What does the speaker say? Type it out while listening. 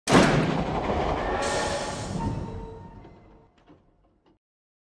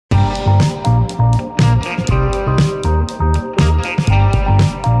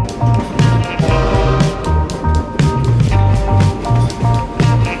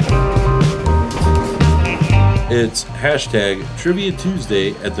It's hashtag Trivia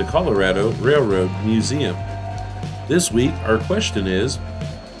Tuesday at the Colorado Railroad Museum. This week, our question is,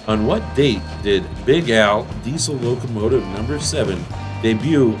 on what date did Big Al diesel locomotive number 7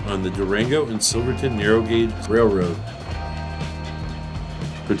 debut on the Durango and Silverton narrow gauge railroad?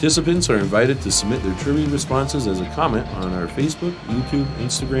 Participants are invited to submit their trivia responses as a comment on our Facebook, YouTube,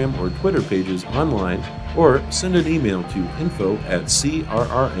 Instagram, or Twitter pages online, or send an email to info@crrm.org.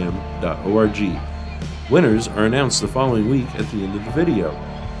 Winners are announced the following week at the end of the video.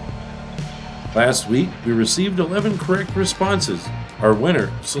 Last week, we received 11 correct responses. Our winner,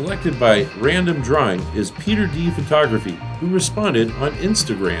 selected by random drawing, is Peter D. Photography, who responded on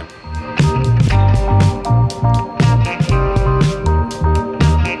Instagram.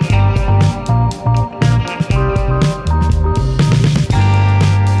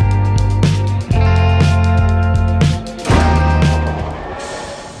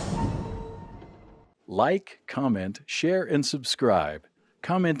 Like, comment, share, and subscribe.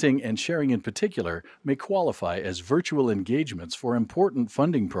 Commenting and sharing in particular may qualify as virtual engagements for important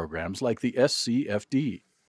funding programs like the SCFD.